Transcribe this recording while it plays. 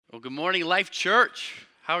Well, good morning, Life Church.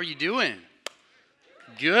 How are you doing?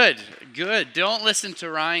 Good. Don't listen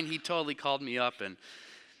to Ryan. He totally called me up and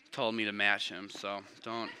told me to match him. So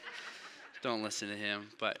don't listen to him.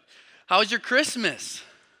 But how was your Christmas?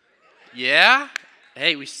 Yeah?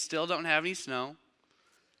 Hey, we still don't have any snow.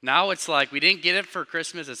 Now it's like we didn't get it for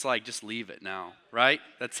Christmas. It's like just leave it now, right?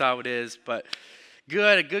 That's how it is. But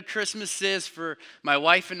good. A good Christmas is for my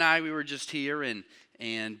wife and I. We were just here and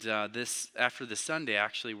this after the Sunday,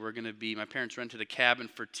 actually, we're going to be, my parents rented a cabin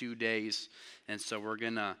for 2 days, and so we're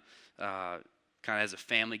going to kind of as a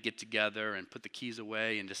family get together and put the keys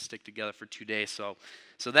away and just stick together for 2 days. So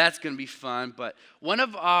that's going to be fun. But one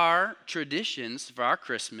of our traditions for our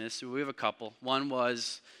Christmas, we have a couple. One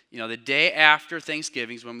was, the day after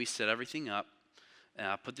Thanksgiving is when we set everything up,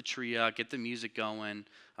 put the tree up, get the music going.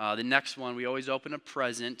 The next one, we always open a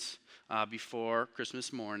present before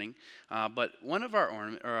Christmas morning. But one of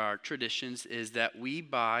our traditions is that we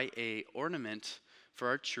buy a ornament for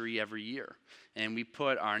our tree every year. And we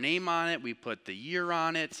put our name on it, we put the year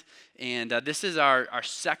on it, and this is our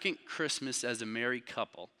second Christmas as a married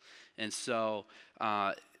couple. And so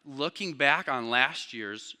looking back on last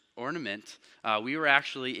year's ornament, we were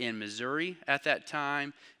actually in Missouri at that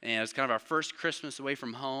time, and it was kind of our first Christmas away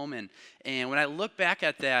from home. And when I look back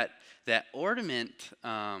at that ornament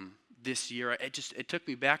this year, it took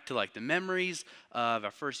me back to like the memories of our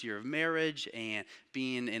first year of marriage and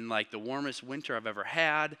being in like the warmest winter I've ever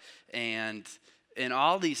had, and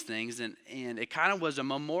all these things, and it kind of was a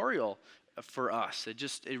memorial for us.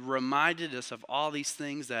 It reminded us of all these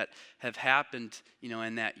things that have happened,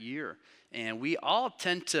 in that year. And we all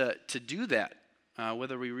tend to do that,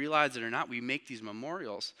 whether we realize it or not. We make these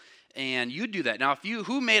memorials, and you do that. Now,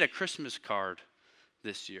 who made a Christmas card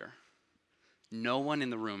this year? No one in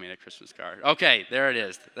the room made a Christmas card. Okay, there it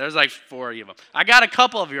is. There's like 40 of them. I got a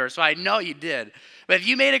couple of yours, so I know you did. But if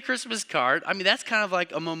you made a Christmas card, that's kind of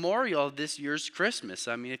like a memorial of this year's Christmas.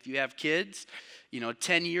 If you have kids,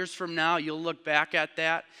 10 years from now, you'll look back at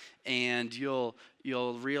that and you'll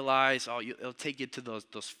realize, it'll take you to those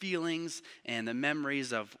feelings and the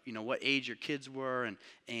memories of, what age your kids were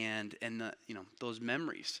and the, those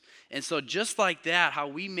memories. And so just like that, how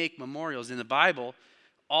we make memorials in the Bible,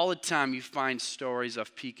 all the time you find stories of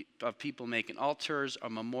people making altars or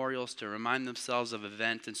memorials to remind themselves of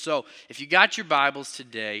events. And so if you got your Bibles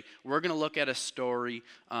today, we're going to look at a story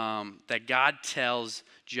that God tells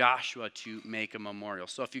Joshua to make a memorial.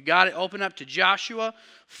 So if you got it, open up to Joshua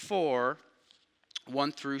 4,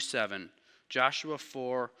 1 through 7. Joshua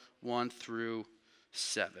 4, 1 through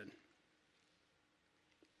 7.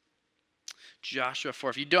 Joshua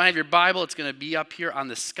 4. If you don't have your Bible, it's going to be up here on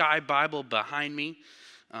the Sky Bible behind me.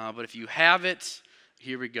 But if you have it,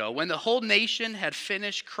 here we go. When the whole nation had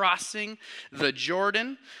finished crossing the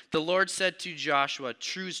Jordan, the Lord said to Joshua,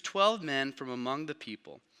 "Choose 12 men from among the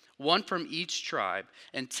people, one from each tribe,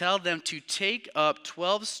 and tell them to take up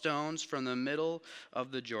 12 stones from the middle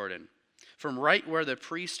of the Jordan, from right where the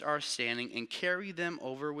priests are standing, and carry them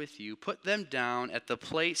over with you. Put them down at the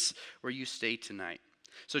place where you stay tonight."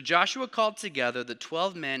 So Joshua called together the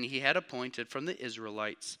 12 men he had appointed from the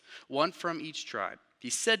Israelites, one from each tribe. He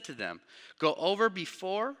said to them, "Go over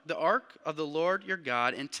before the ark of the Lord your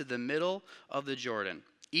God into the middle of the Jordan.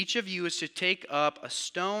 Each of you is to take up a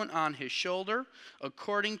stone on his shoulder,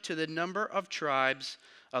 according to the number of tribes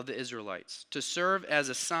of the Israelites, to serve as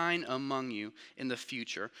a sign among you in the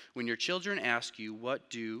future. When your children ask you, 'What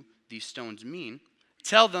do these stones mean?'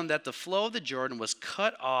 tell them that the flow of the Jordan was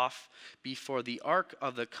cut off before the ark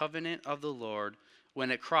of the covenant of the Lord. When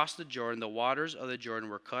it crossed the Jordan, the waters of the Jordan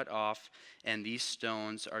were cut off, and these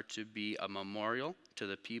stones are to be a memorial to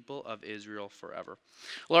the people of Israel forever."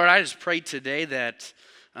 Lord, I just pray today that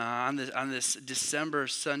on this December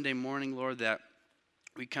Sunday morning, Lord, that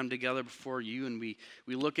we come together before you and we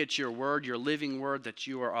look at your word, your living word that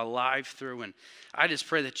you are alive through. And I just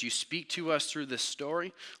pray that you speak to us through this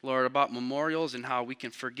story, Lord, about memorials and how we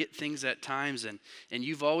can forget things at times. And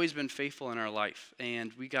you've always been faithful in our life.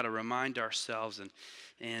 And we got to remind ourselves.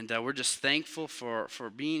 And we're just thankful for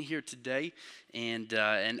being here today. And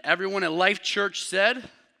everyone at Life Church said,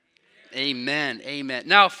 Amen. Amen.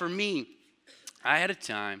 Now, for me, I had a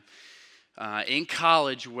time in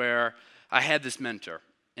college where I had this mentor.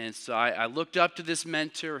 And so I looked up to this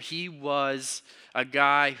mentor. He was a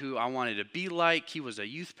guy who I wanted to be like. He was a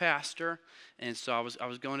youth pastor. And so I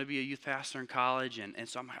was going to be a youth pastor in college. And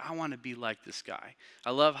so I'm like, I want to be like this guy.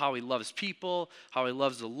 I love how he loves people, how he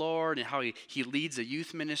loves the Lord, and how he leads a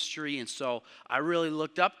youth ministry. And so I really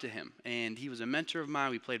looked up to him. And he was a mentor of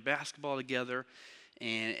mine. We played basketball together.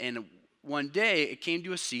 And one day it came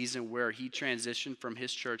to a season where he transitioned from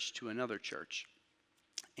his church to another church.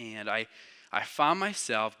 And I found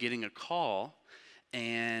myself getting a call,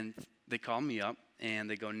 and they call me up, and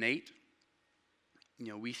they go, Nate,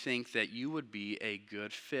 we think that you would be a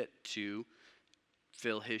good fit to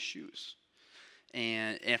fill his shoes.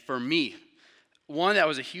 And for me, one, that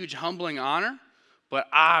was a huge humbling honor, but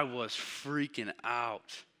I was freaking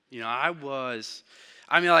out.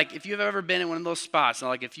 Like if you've ever been in one of those spots,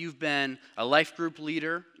 like if you've been a life group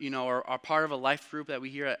leader, or part of a life group that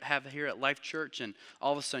we have here at Life Church, and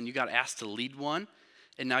all of a sudden you got asked to lead one,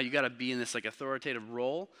 and now you got to be in this like authoritative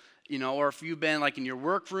role, or if you've been like in your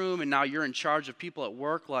workroom and now you're in charge of people at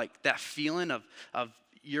work, like that feeling of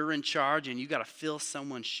you're in charge and you got to fill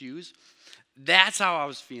someone's shoes. That's how I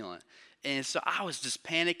was feeling. And so I was just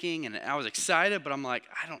panicking, and I was excited, but I'm like,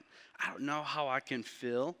 I don't know how I can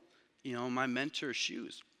fill, my mentor's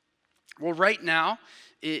shoes. Well, right now,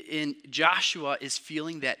 Joshua is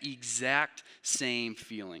feeling that exact same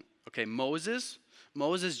feeling. Okay, Moses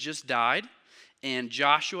just died, and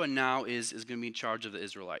Joshua now is going to be in charge of the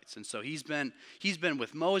Israelites. And so he's been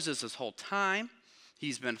with Moses this whole time.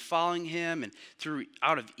 He's been following him and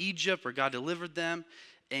out of Egypt where God delivered them.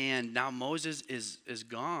 And now Moses is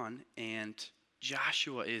gone, and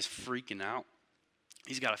Joshua is freaking out.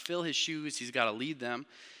 He's got to fill his shoes. He's got to lead them.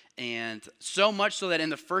 And so much so that in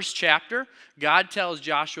the first chapter, God tells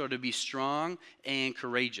Joshua to be strong and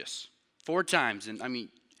courageous 4 times. And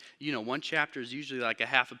one chapter is usually like a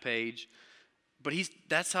half a page. But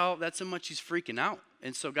that's how much he's freaking out.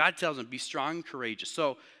 And so God tells him, be strong and courageous.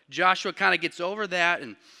 So Joshua kind of gets over that,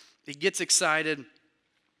 and he gets excited.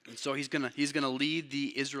 And so he's gonna lead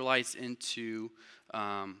the Israelites into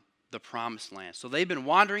the promised land. So they've been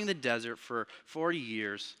wandering the desert for 40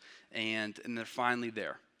 years, and they're finally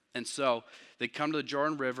there. And so they come to the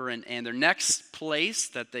Jordan River, and their next place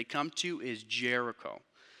that they come to is Jericho.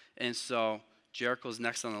 And so Jericho's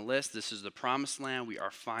next on the list. This is the promised land. We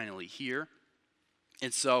are finally here.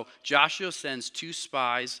 And so Joshua sends 2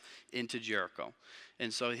 spies into Jericho.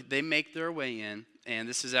 And so they make their way in, and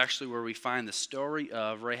this is actually where we find the story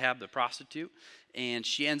of Rahab the prostitute, and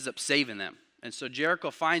she ends up saving them. And so Jericho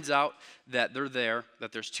finds out that they're there,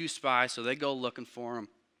 that there's 2 spies, so they go looking for them.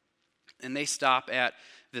 And they stop at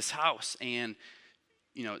this house, and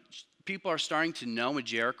people are starting to know in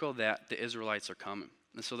Jericho that the Israelites are coming.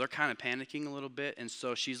 And so they're kind of panicking a little bit, and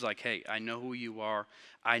so she's like, hey, I know who you are.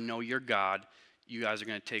 I know you're God. You guys are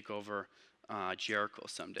going to take over Jericho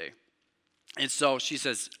someday. And so she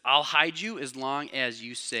says, I'll hide you as long as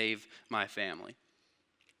you save my family.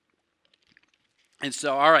 And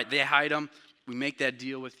so, all right, they hide them. We make that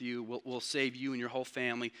deal with you. We'll save you and your whole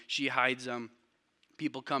family. She hides them.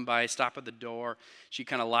 People come by, stop at the door. She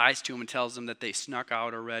kind of lies to them and tells them that they snuck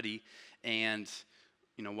out already. And,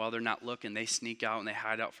 while they're not looking, they sneak out and they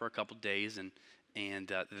hide out for a couple days, and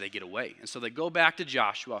they get away. And so they go back to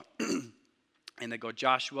Joshua, and they go,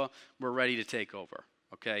 Joshua, we're ready to take over.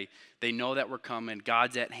 Okay, they know that we're coming.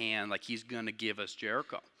 God's at hand, like he's going to give us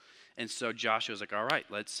Jericho. And so Joshua's like, all right,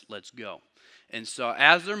 let's go. And so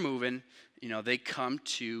as they're moving, they come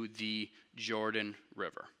to the Jordan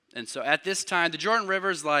River. And so at this time, the Jordan River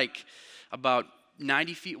is like about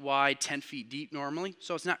 90 feet wide, 10 feet deep normally.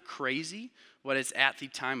 So it's not crazy, but it's at the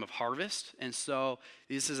time of harvest. And so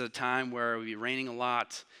this is a time where it would be raining a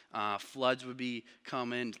lot. Floods would be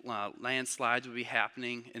coming. Landslides would be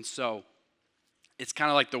happening. And so it's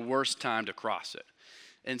kind of like the worst time to cross it.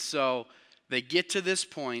 And so they get to this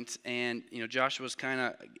point, and Joshua's kind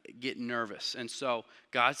of getting nervous. And so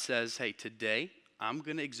God says, hey, today I'm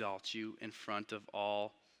going to exalt you in front of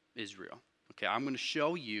all Israel. Okay, I'm going to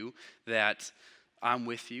show you that I'm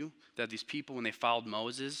with you, that these people, when they followed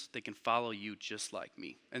Moses, they can follow you just like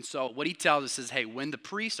me. And so what he tells us is, hey, when the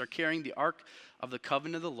priests are carrying the Ark of the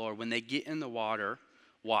Covenant of the Lord, when they get in the water,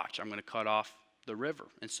 watch, I'm going to cut off the river.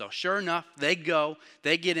 And so sure enough, they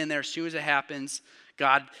get in there. As soon as it happens,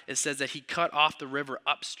 it says that he cut off the river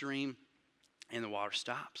upstream, and the water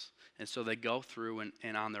stops. And so they go through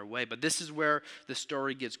and on their way. But this is where the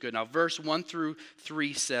story gets good. Now, verse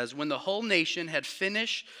 1-3 says, when the whole nation had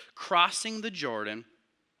finished crossing the Jordan,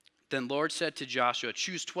 then Lord said to Joshua,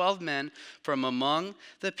 choose 12 men from among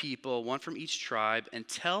the people, 1 from each tribe, and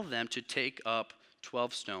tell them to take up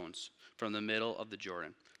 12 stones from the middle of the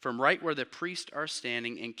Jordan, from right where the priests are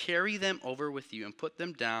standing, and carry them over with you and put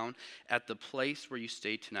them down at the place where you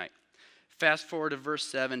stay tonight. Fast forward to verse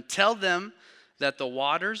 7. Tell them that the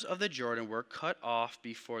waters of the Jordan were cut off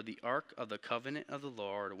before the ark of the covenant of the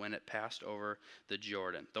Lord when it passed over the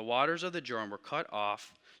Jordan. The waters of the Jordan were cut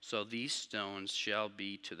off, so these stones shall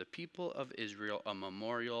be to the people of Israel a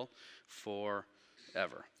memorial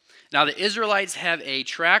forever. Now, the Israelites have a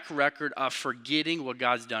track record of forgetting what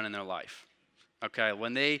God's done in their life. Okay,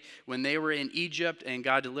 when they were in Egypt and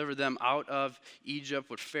God delivered them out of Egypt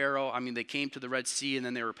with Pharaoh, I mean, they came to the Red Sea and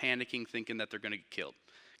then they were panicking, thinking that they're going to get killed.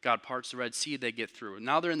 God parts the Red Sea, they get through.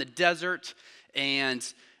 Now they're in the desert and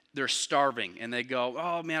they're starving, and they go,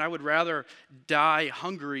 oh man, I would rather die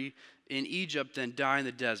hungry in Egypt than die in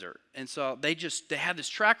the desert. And so they have this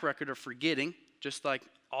track record of forgetting, just like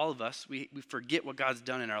all of us. We forget what God's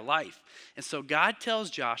done in our life. And so God tells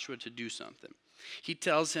Joshua to do something. He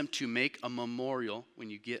tells him to make a memorial when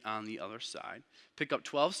you get on the other side. Pick up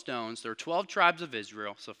 12 stones. There are 12 tribes of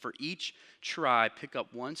Israel. So for each tribe, pick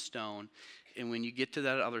up one stone. And when you get to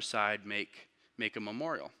that other side, make a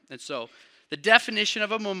memorial. And so the definition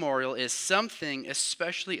of a memorial is something,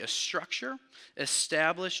 especially a structure,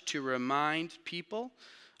 established to remind people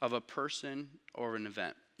of a person or an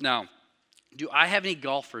event. Now, do I have any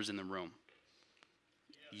golfers in the room?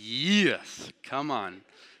 Yes. Come on.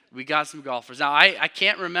 We got some golfers. Now, I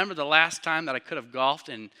can't remember the last time that I could have golfed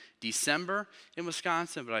in December in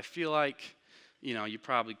Wisconsin, but I feel like, you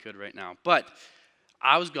probably could right now. But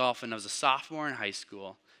I was golfing. I was a sophomore in high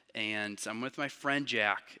school, and I'm with my friend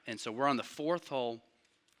Jack. And so we're on the fourth hole,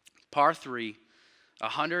 par 3,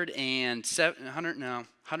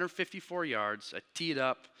 154 yards. I teed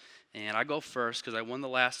up, and I go first because I won the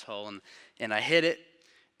last hole, and I hit it,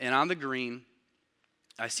 and on the green,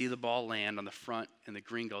 I see the ball land on the front, and the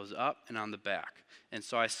green goes up and on the back. And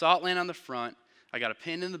so I saw it land on the front. I got a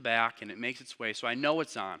pin in the back, and it makes its way, so I know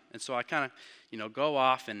it's on. And so I kind of, go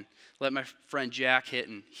off and let my friend Jack hit,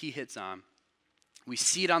 and he hits on. We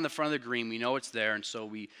see it on the front of the green. We know it's there, and so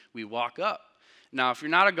we walk up. Now, if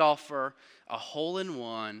you're not a golfer, a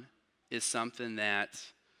hole-in-one is something that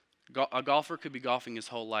a golfer could be golfing his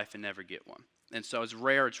whole life and never get one. And so it's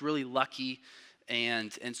rare. It's really lucky.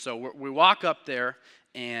 And so we walk up there,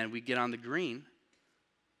 and we get on the green,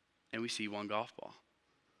 and we see one golf ball.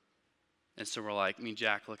 And so we're like, me and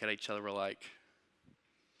Jack look at each other, we're like,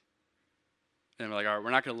 and we're like, all right, we're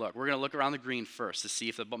not going to look. We're going to look around the green first to see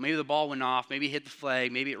if maybe the ball went off, maybe it hit the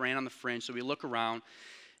flag, maybe it ran on the fringe. So we look around,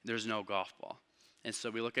 there's no golf ball. And so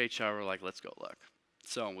we look at each other, we're like, let's go look.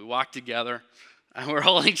 So we walk together, and we're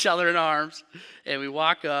holding each other in arms, and we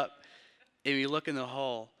walk up, and we look in the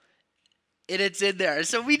hole, and it's in there.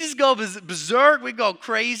 So we just go berserk, we go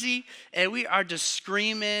crazy, and we are just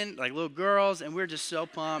screaming like little girls, and we're just so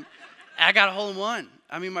pumped. I got a hole-in-one.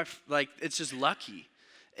 I mean, it's just lucky.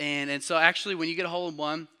 And so actually, when you get a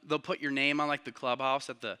hole-in-one, they'll put your name on like the clubhouse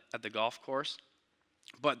at the golf course.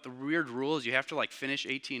 But the weird rule is you have to finish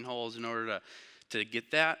 18 holes in order to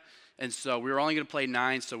get that. And so we were only going to play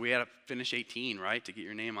 9, so we had to finish 18, right, to get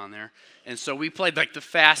your name on there. And so we played the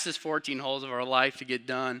fastest 14 holes of our life to get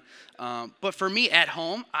done. But for me at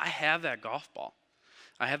home, I have that golf ball.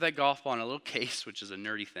 I have that golf ball in a little case, which is a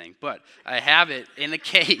nerdy thing. But I have it in a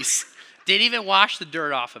case. Didn't even wash the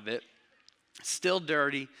dirt off of it. Still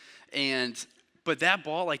dirty. But that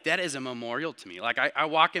ball, that is a memorial to me. I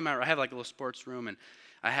walk in I have a little sports room, and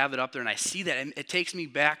I have it up there, and I see that, and it takes me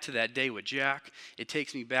back to that day with Jack. It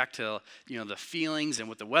takes me back to, the feelings and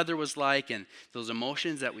what the weather was like and those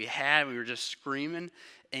emotions that we had. We were just screaming.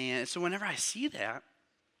 And so whenever I see that,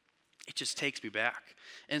 it just takes me back.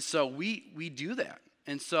 And so we do that.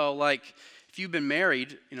 And so, if you've been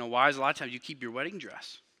married, wives, a lot of times you keep your wedding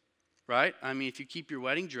dress, right? I mean, if you keep your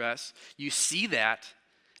wedding dress, you see that.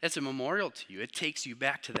 It's a memorial to you. It takes you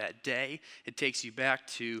back to that day. It takes you back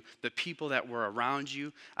to the people that were around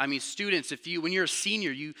you. I mean, students, when you're a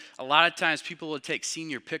senior, a lot of times people will take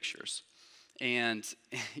senior pictures. And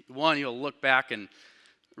you'll look back and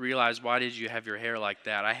realize, why did you have your hair like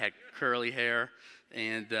that? I had curly hair.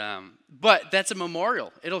 But that's a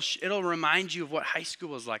memorial. It'll remind you of what high school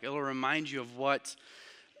was like. It'll remind you of what,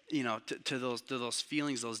 to those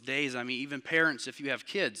feelings, those days. I mean, even parents, if you have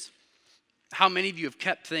kids, how many of you have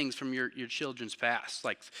kept things from your children's past?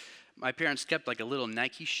 My parents kept a little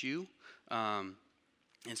Nike shoe, and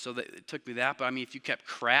so it took me that. But I mean, if you kept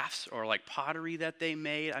crafts or pottery that they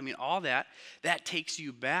made, I mean, all that takes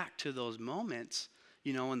you back to those moments,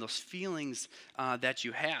 and those feelings that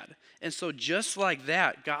you had. And so just like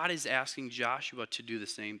that, God is asking Joshua to do the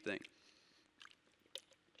same thing.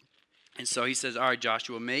 And so he says, all right,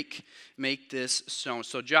 Joshua, make this stone.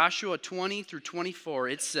 So Joshua 20 through 24,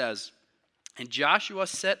 it says, and Joshua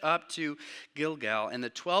set up to Gilgal, and the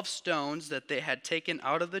 12 stones that they had taken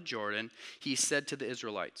out of the Jordan, he said to the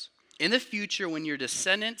Israelites, in the future, when your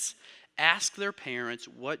descendants ask their parents,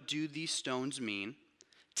 what do these stones mean?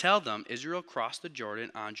 Tell them, Israel crossed the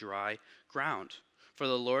Jordan on dry ground. For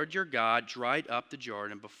the Lord your God dried up the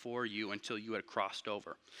Jordan before you until you had crossed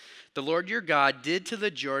over. The Lord your God did to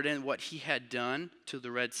the Jordan what he had done to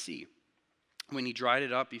the Red Sea. when he dried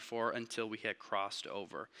it up before until we had crossed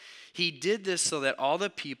over. He did this so that all the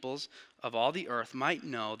peoples of all the earth might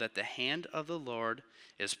know that the hand of the Lord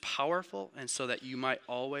is powerful, and so that you might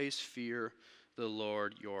always fear the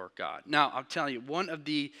Lord your God. Now, I'm telling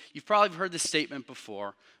you, you've probably heard this statement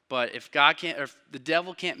before, but if the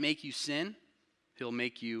devil can't make you sin, he'll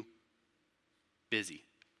make you busy.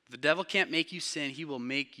 If the devil can't make you sin, he will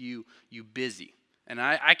make you busy. And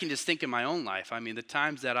I can just think in my own life. I mean, the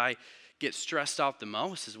times that I get stressed out the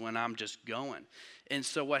most is when I'm just going. And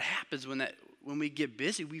so what happens when we get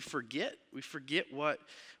busy, we forget what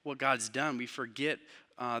God's done. We forget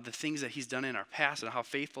the things that he's done in our past and how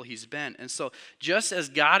faithful he's been. And so just as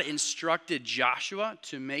God instructed Joshua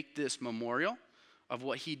to make this memorial of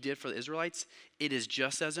what he did for the Israelites, it is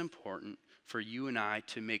just as important for you and I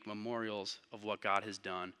to make memorials of what God has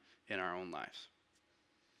done in our own lives.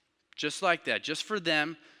 Just like that, just for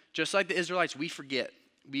them, just like the Israelites, we forget.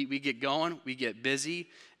 We get going, we get busy,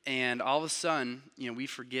 and all of a sudden, we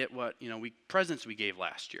forget what, presents we gave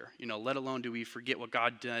last year. Let alone do we forget what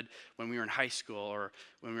God did when we were in high school or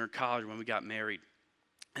when we were in college, when we got married.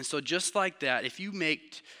 And so just like that, if you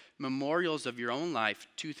make memorials of your own life,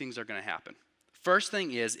 two things are going to happen. First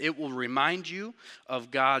thing is, it will remind you of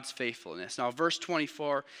God's faithfulness. Now, verse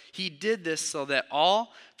 24, he did this so that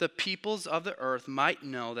all the peoples of the earth might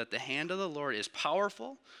know that the hand of the Lord is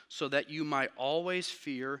powerful, so that you might always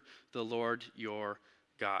fear the Lord your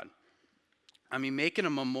God. I mean, making a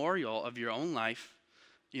memorial of your own life,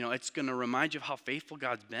 it's going to remind you of how faithful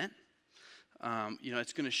God's been.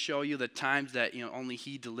 It's going to show you the times that, only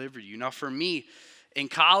he delivered you. Now, for me, in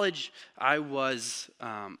college, I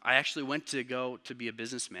actually went to go to be a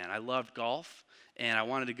businessman. I loved golf, and I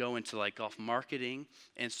wanted to go into golf marketing,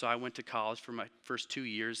 and so I went to college for my first 2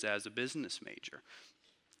 years as a business major.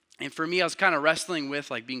 And for me, I was kind of wrestling with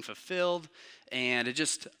being fulfilled, and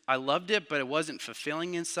I loved it, but it wasn't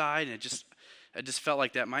fulfilling inside, and I just felt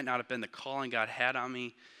like that might not have been the calling God had on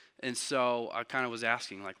me. And so I kind of was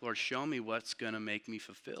asking, Lord, show me what's going to make me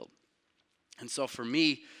fulfilled. And so for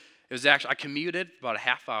me, I commuted about a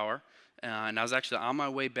half hour, and I was actually on my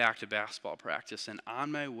way back to basketball practice, and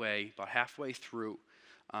on my way, about halfway through,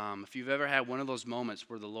 if you've ever had one of those moments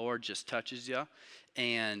where the Lord just touches you,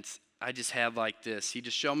 and I just had this, he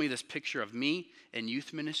just showed me this picture of me in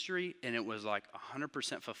youth ministry, and it was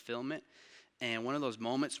 100% fulfillment, and one of those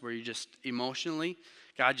moments where you just emotionally,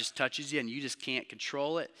 God just touches you, and you just can't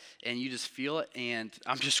control it, and you just feel it, and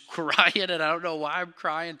I'm just crying, and I don't know why I'm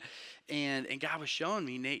crying. And God was showing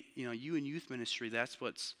me, Nate, you in youth ministry, that's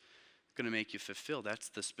what's going to make you fulfilled. That's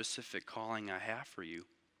the specific calling I have for you.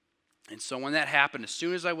 And so when that happened, as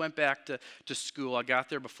soon as I went back to school, I got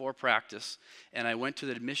there before practice, and I went to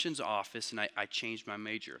the admissions office, and I changed my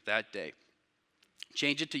major that day.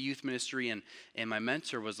 Changed it to youth ministry, and my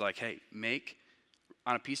mentor was like, hey,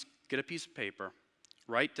 get a piece of paper,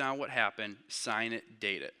 write down what happened, sign it,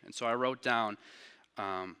 date it. And so I wrote down,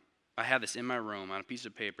 I had this in my room on a piece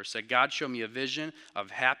of paper. Said, God showed me a vision of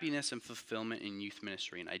happiness and fulfillment in youth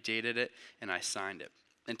ministry. And I dated it and I signed it.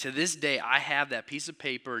 And to this day, I have that piece of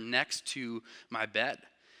paper next to my bed.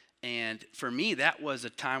 And for me, that was a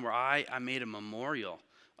time where I made a memorial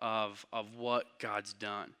of what God's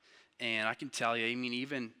done. And I can tell you, I mean,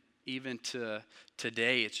 even to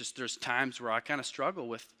today, it's just there's times where I kind of struggle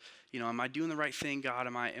with, am I doing the right thing, God?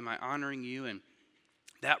 Am I honoring you? And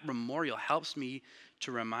that memorial helps me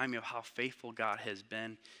to remind me of how faithful God has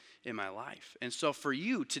been in my life. And so for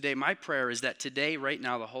you today, my prayer is that today, right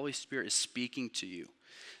now, the Holy Spirit is speaking to you,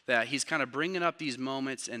 that he's kind of bringing up these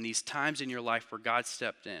moments and these times in your life where God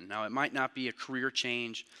stepped in. Now, it might not be a career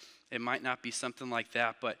change. It might not be something like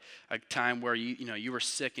that, but a time where you were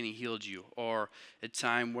sick and he healed you, or a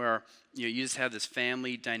time where you just had this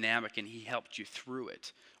family dynamic and he helped you through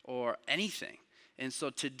it, or anything. And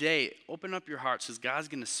so today, open up your hearts because God's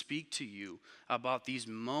going to speak to you about these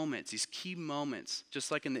moments, these key moments,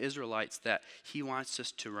 just like in the Israelites, that he wants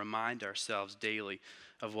us to remind ourselves daily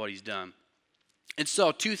of what he's done. And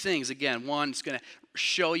so two things. Again, one, it's going to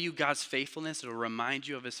show you God's faithfulness. It'll remind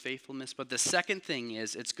you of his faithfulness. But the second thing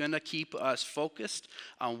is it's going to keep us focused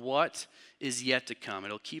on what is yet to come.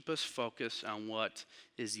 It'll keep us focused on what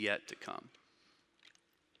is yet to come.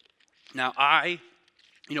 Now,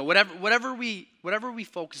 whatever we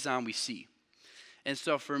focus on, we see. And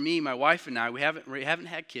so for me, my wife and I, we haven't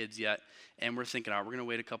had kids yet, and we're thinking, we're going to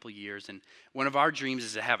wait a couple years. And one of our dreams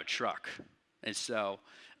is to have a truck. And so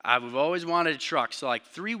we've always wanted a truck. So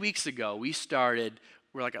 3 weeks ago,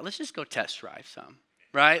 we're like, let's just go test drive some,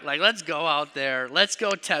 right? Let's go out there. Let's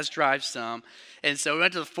go test drive some. And so we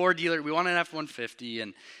went to the Ford dealer. We wanted an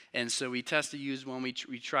F-150. And so we tested a used one. We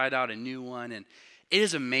tried out a new one. it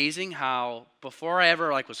is amazing how before I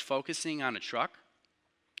ever was focusing on a truck,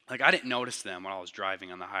 I didn't notice them when I was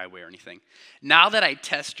driving on the highway or anything. Now that I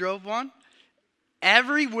test drove one,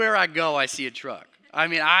 everywhere I go, I see a truck. I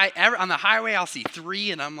mean, on the highway, I'll see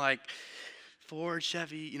 3, and I'm like, Ford,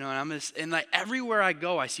 Chevy, and everywhere I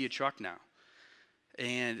go, I see a truck now.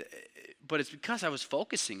 But it's because I was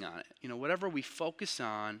focusing on it. Whatever we focus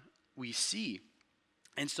on, we see.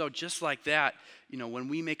 And so just like that, when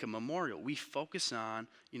we make a memorial, we focus on,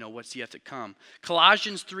 what's yet to come.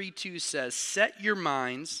 Colossians 3:2 says, set your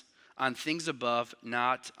minds on things above,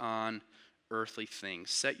 not on earthly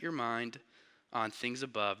things. Set your mind on things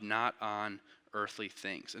above, not on earthly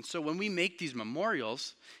things. And so when we make these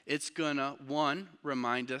memorials, it's going to, 1,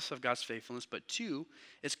 remind us of God's faithfulness, but 2,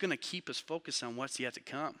 it's going to keep us focused on what's yet to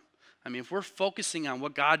come. I mean, if we're focusing on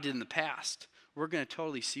what God did in the past, we're going to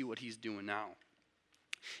totally see what he's doing now.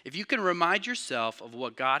 If you can remind yourself of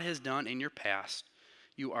what God has done in your past,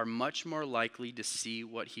 you are much more likely to see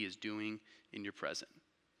what he is doing in your present.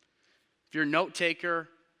 If you're a note taker,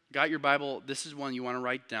 got your Bible, this is one you want to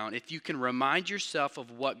write down. If you can remind yourself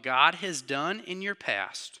of what God has done in your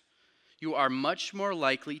past, you are much more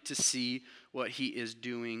likely to see what he is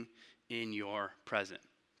doing in your present.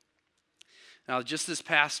 Now, just this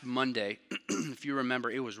past Monday, if you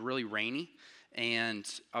remember, it was really rainy, and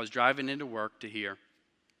I was driving into work to here,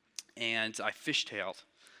 and I fishtailed,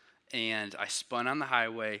 and I spun on the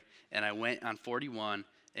highway, and I went on 41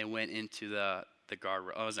 and went into the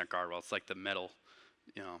guardrail. Oh, it's not guardrail, it's like the metal,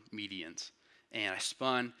 medians. And I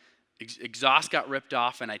spun, exhaust got ripped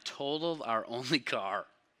off, and I totaled our only car.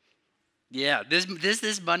 Yeah,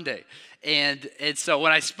 this Monday. And so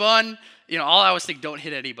when I spun, all I was thinking, don't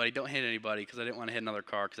hit anybody, because I didn't want to hit another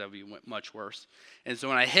car because that would be much worse. And so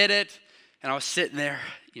when I hit it, and I was sitting there,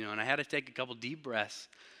 and I had to take a couple deep breaths,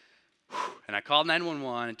 and I called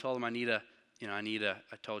 911 and told them I need a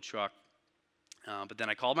tow truck. But then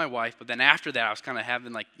I called my wife. But then after that, I was kind of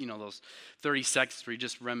having those 30 seconds where you're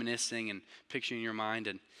just reminiscing and picturing in your mind.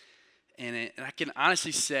 And I can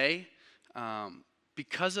honestly say,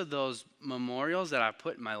 because of those memorials that I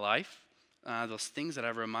put in my life, those things that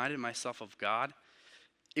I've reminded myself of God,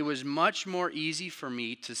 it was much more easy for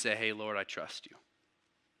me to say, hey, Lord, I trust you.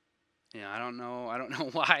 I don't know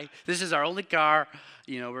why. This is our only car.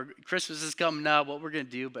 Christmas is coming up, what we're going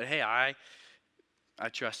to do. But hey, I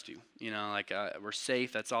trust you. We're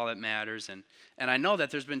safe. That's all that matters. And I know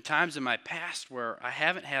that there's been times in my past where I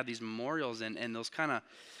haven't had these memorials and those kind of,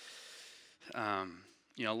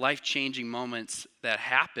 life-changing moments that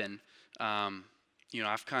happen,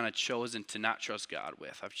 I've kind of chosen to not trust God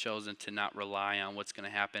with. I've chosen to not rely on what's going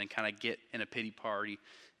to happen and kind of get in a pity party.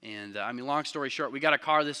 And long story short, we got a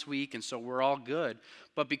car this week, and so we're all good.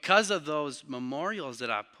 But because of those memorials that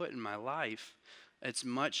I put in my life, it's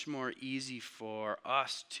much more easy for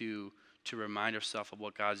us to remind ourselves of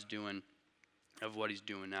what God's doing, of what he's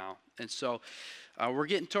doing now. And so we're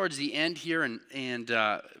getting towards the end here, and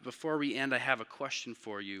before we end, I have a question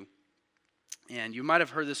for you. And you might have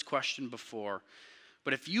heard this question before,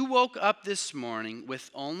 but if you woke up this morning with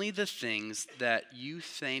only the things that you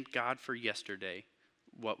thanked God for yesterday,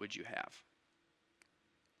 what would you have?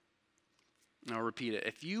 And I'll repeat it.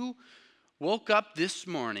 If you woke up this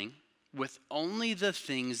morning with only the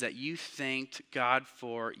things that you thanked God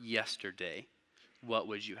for yesterday, what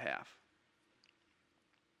would you have?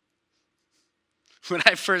 When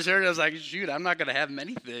I first heard it, I was like, shoot, I'm not going to have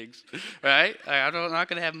many things, right? I'm not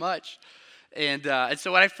going to have much. And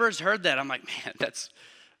so when I first heard that, I'm like, man, that's,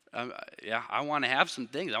 I want to have some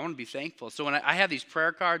things. I want to be thankful. So when I have these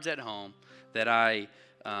prayer cards at home that I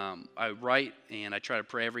write, and I try to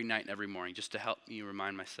pray every night and every morning just to help me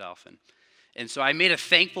remind myself. And so I made a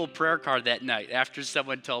thankful prayer card that night after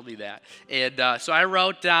someone told me that. And so I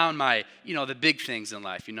wrote down my, the big things in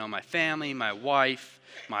life, my family, my wife,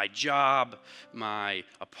 my job, my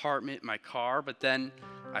apartment, my car. But then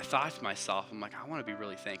I thought to myself, I'm like, I want to be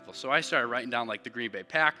really thankful. So I started writing down the Green Bay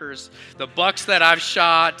Packers, the Bucks that I've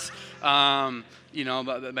shot,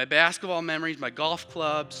 my basketball memories, my golf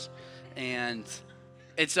clubs, and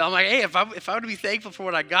so I'm like, hey, if I would be thankful for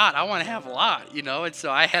what I got, I want to have a lot, And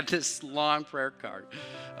so I had this long prayer card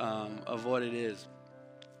of what it is.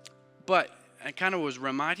 But I kind of was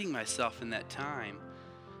reminding myself in that time,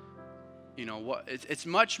 it's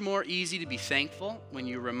much more easy to be thankful when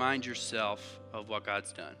you remind yourself of what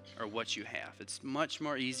God's done or what you have. It's much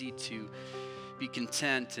more easy to be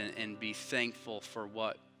content and be thankful for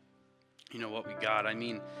what we got.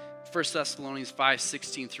 1 Thessalonians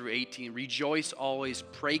 5:16 through 18, rejoice always,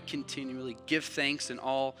 pray continually, give thanks in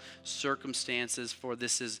all circumstances, for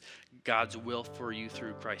this is God's will for you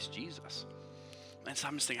through Christ Jesus. And so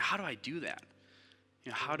I'm just thinking, how do I do that?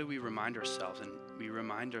 how do we remind ourselves? And we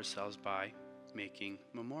remind ourselves by making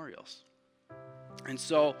memorials. And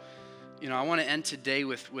so, I want to end today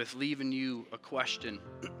with leaving you a question.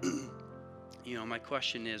 My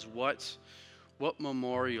question is, what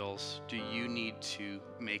memorials do you need to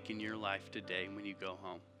make in your life today when you go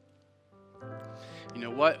home?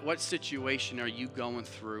 What situation are you going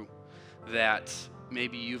through that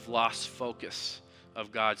maybe you've lost focus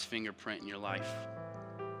of God's fingerprint in your life?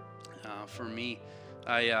 For me,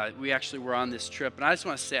 we actually were on this trip, and I just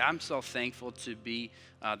want to say I'm so thankful to be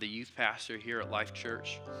the youth pastor here at Life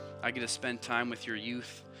Church. I get to spend time with your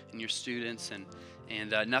youth and your students, and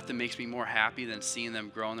nothing makes me more happy than seeing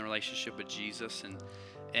them grow in their relationship with Jesus.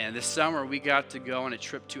 And this summer we got to go on a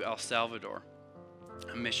trip to El Salvador,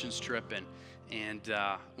 a missions trip, and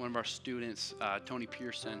one of our students, Tony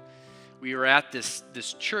Pearson, we were at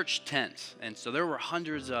this church tent, and so there were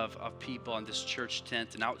hundreds of people in this church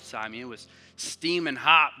tent, and outside, I mean, it was steaming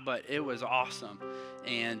hot, but it was awesome.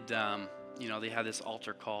 And they had this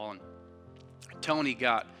altar call, and Tony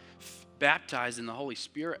got baptized in the Holy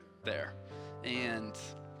Spirit there, and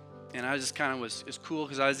I just kind of it's cool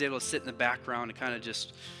because I was able to sit in the background and kind of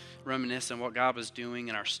just reminisce on what God was doing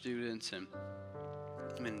and our students, and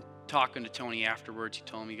talking to Tony afterwards, he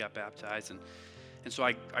told me he got baptized, and so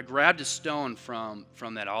I grabbed a stone from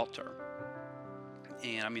that altar,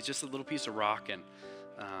 and it's just a little piece of rock, and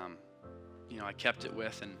I kept it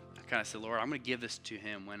with, and I kind of said, Lord, I'm going to give this to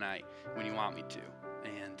him when you want me to,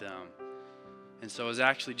 and so it was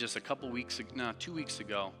actually just 2 weeks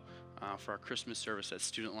ago, for our Christmas service at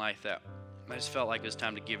Student Life, that I just felt like it was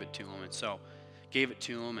time to give it to him, and so gave it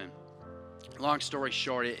to him, and long story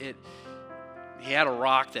short, he had a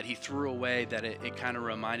rock that he threw away that it kind of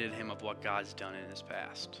reminded him of what God's done in his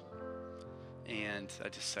past. And I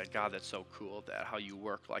just said, God, that's so cool, that how you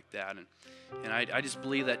work like that. And I just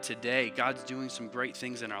believe that today God's doing some great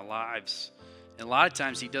things in our lives. And a lot of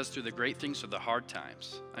times he does through the great things or the hard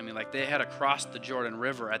times. Like they had to cross the Jordan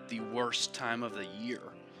River at the worst time of the year.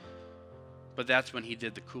 But that's when he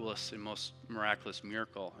did the coolest and most miraculous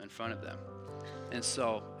miracle in front of them. And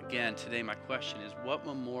so, again, today my question is, what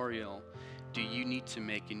memorial do you need to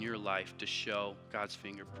make in your life to show God's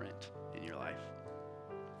fingerprint in your life?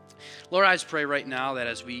 Lord, I just pray right now that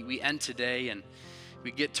as we end today and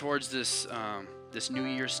we get towards this New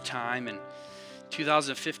Year's time, and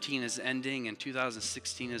 2015 is ending and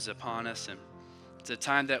 2016 is upon us, and it's a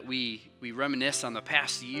time that we reminisce on the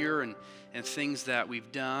past year and things that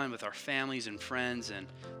we've done with our families and friends, and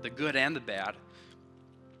the good and the bad.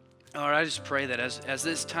 Lord, I just pray that as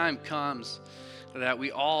this time comes, that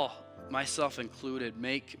we all, myself included,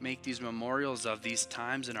 make these memorials of these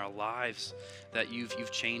times in our lives that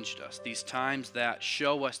you've changed us, these times that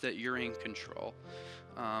show us that you're in control.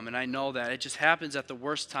 And I know that it just happens at the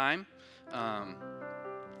worst time.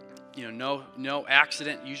 No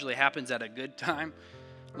accident usually happens at a good time,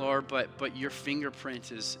 Lord, but your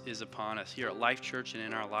fingerprint is upon us here at Life Church and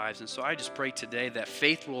in our lives. And so I just pray today that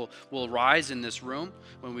faith will rise in this room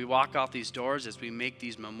when we walk out these doors as we make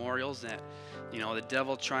these memorials, that the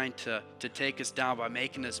devil trying to take us down by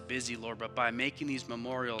making us busy, Lord, but by making these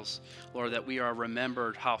memorials, Lord, that we are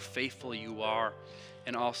remembered how faithful you are,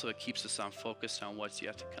 and also it keeps us on focus on what's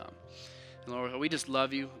yet to come. And Lord, we just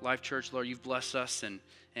love you, Life Church. Lord, you've blessed us, and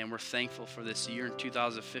we're thankful for this year in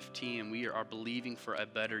 2015, and we are believing for a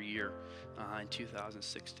better year in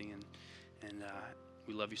 2016. And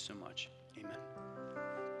we love you so much. Amen.